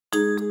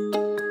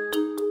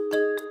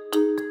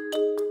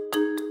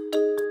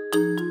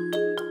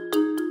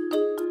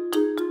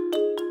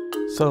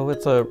So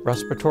it's a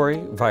respiratory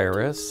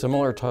virus,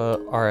 similar to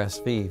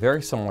RSV,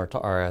 very similar to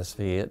RSV.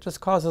 It just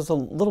causes a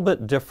little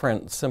bit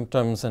different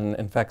symptoms and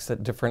infects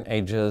at different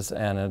ages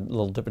and a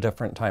little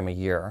different time of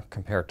year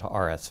compared to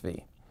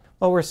RSV.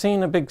 Well, we're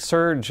seeing a big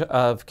surge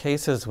of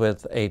cases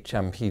with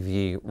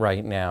HMPV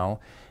right now,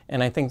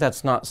 and I think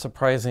that's not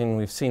surprising.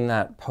 We've seen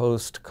that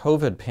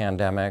post-COVID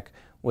pandemic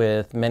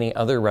with many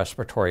other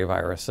respiratory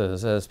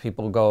viruses as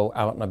people go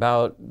out and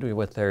about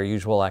with their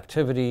usual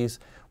activities,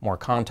 more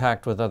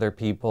contact with other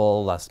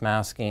people, less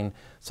masking.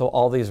 So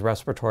all these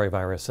respiratory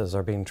viruses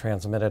are being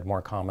transmitted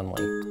more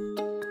commonly.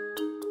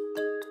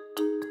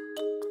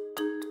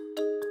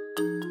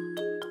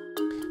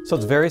 So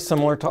it's very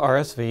similar to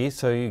RSV.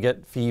 So you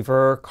get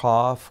fever,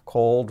 cough,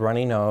 cold,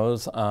 runny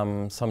nose.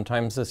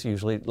 Sometimes this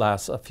usually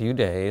lasts a few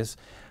days.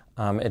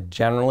 It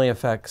generally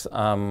affects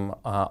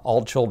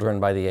all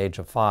children by the age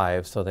of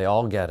 5, so they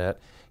all get it.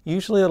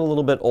 Usually at a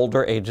little bit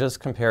older ages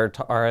compared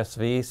to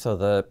RSV, so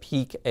the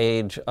peak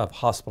age of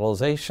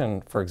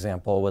hospitalization, for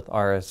example, with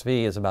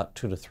RSV is about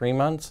 2 to 3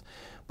 months,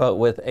 but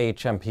with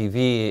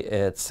HMPV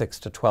it's 6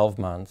 to 12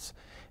 months.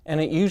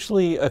 And it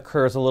usually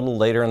occurs a little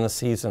later in the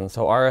season,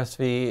 so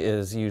RSV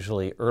is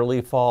usually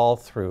early fall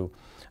through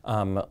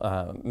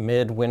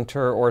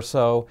mid-winter or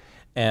so,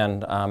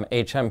 and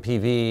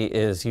HMPV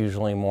is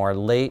usually more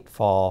late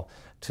fall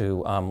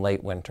to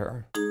late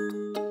winter.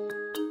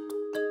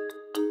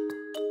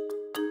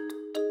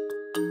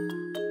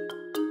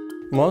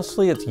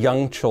 Mostly it's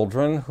young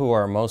children who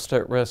are most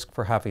at risk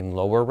for having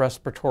lower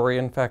respiratory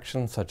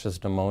infections such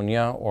as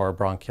pneumonia or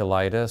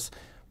bronchiolitis,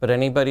 but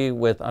anybody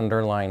with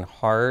underlying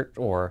heart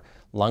or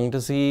lung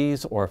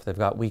disease, or if they've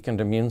got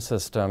weakened immune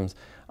systems,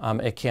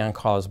 it can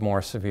cause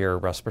more severe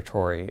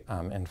respiratory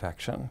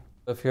infection.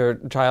 If your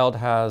child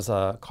has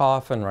a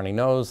cough and runny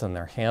nose and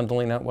they're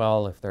handling it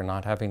well, if they're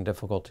not having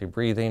difficulty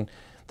breathing,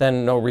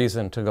 then no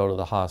reason to go to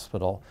the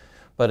hospital.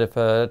 But if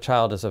a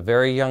child is a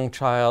very young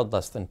child,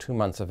 less than 2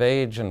 months of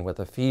age and with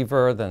a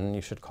fever, then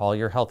you should call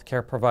your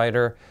healthcare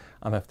provider.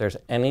 If there's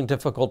any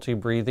difficulty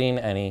breathing,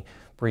 any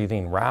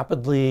breathing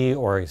rapidly,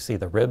 or you see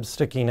the ribs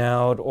sticking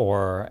out,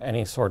 or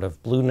any sort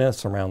of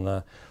blueness around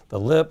the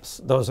lips,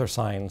 those are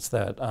signs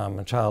that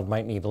a child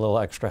might need a little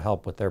extra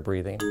help with their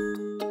breathing.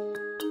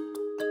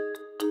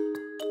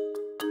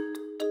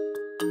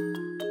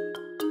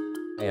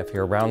 If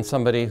you're around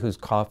somebody who's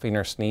coughing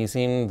or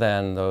sneezing,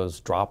 then those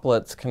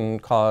droplets can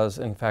cause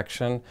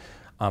infection.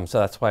 So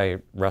that's why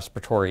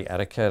respiratory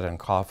etiquette and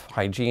cough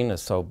hygiene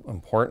is so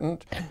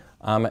important.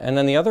 And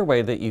then the other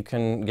way that you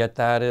can get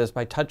that is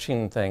by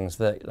touching things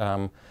that,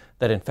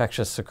 that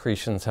infectious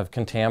secretions have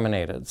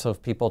contaminated. So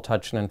if people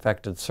touch an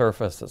infected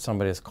surface that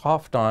somebody has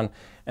coughed on,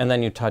 and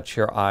then you touch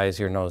your eyes,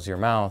 your nose, your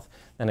mouth,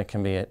 then it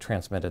can be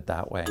transmitted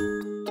that way.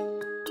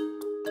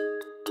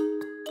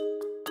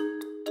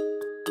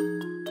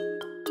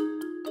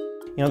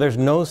 You know, there's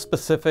no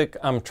specific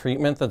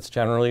treatment that's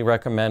generally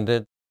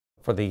recommended.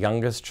 For the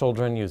youngest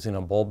children, using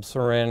a bulb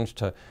syringe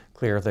to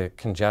clear the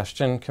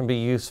congestion can be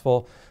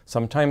useful.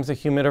 Sometimes a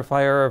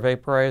humidifier or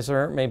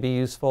vaporizer may be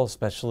useful,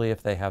 especially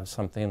if they have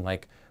something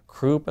like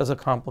croup as a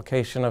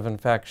complication of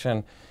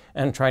infection,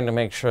 and trying to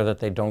make sure that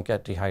they don't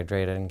get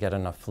dehydrated and get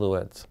enough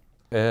fluids.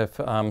 If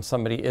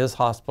somebody is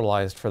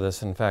hospitalized for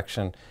this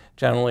infection,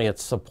 generally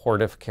it's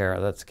supportive care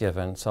that's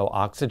given. So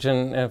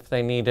oxygen if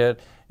they need it,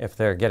 if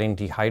they're getting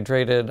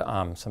dehydrated,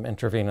 some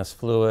intravenous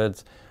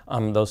fluids,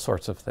 those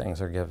sorts of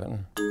things are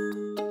given.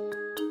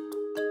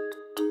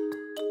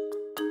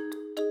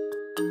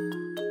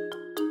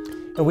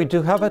 And we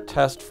do have a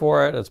test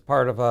for it as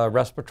part of a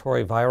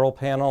respiratory viral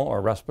panel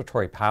or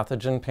respiratory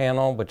pathogen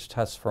panel, which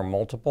tests for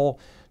multiple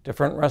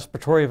different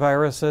respiratory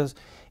viruses.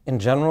 In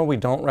general, we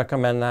don't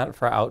recommend that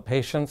for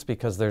outpatients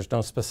because there's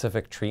no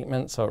specific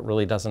treatment, so it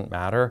really doesn't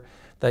matter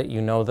that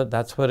you know that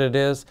that's what it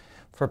is.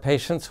 For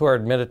patients who are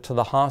admitted to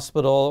the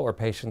hospital or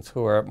patients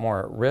who are more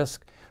at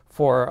risk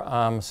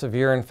for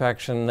severe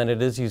infection, then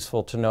it is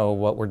useful to know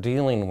what we're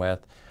dealing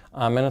with.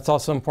 And it's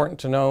also important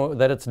to know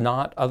that it's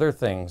not other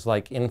things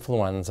like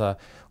influenza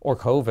or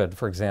COVID,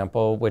 for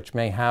example, which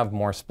may have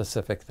more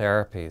specific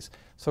therapies.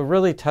 So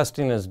really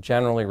testing is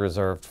generally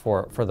reserved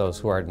for those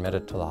who are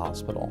admitted to the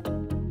hospital.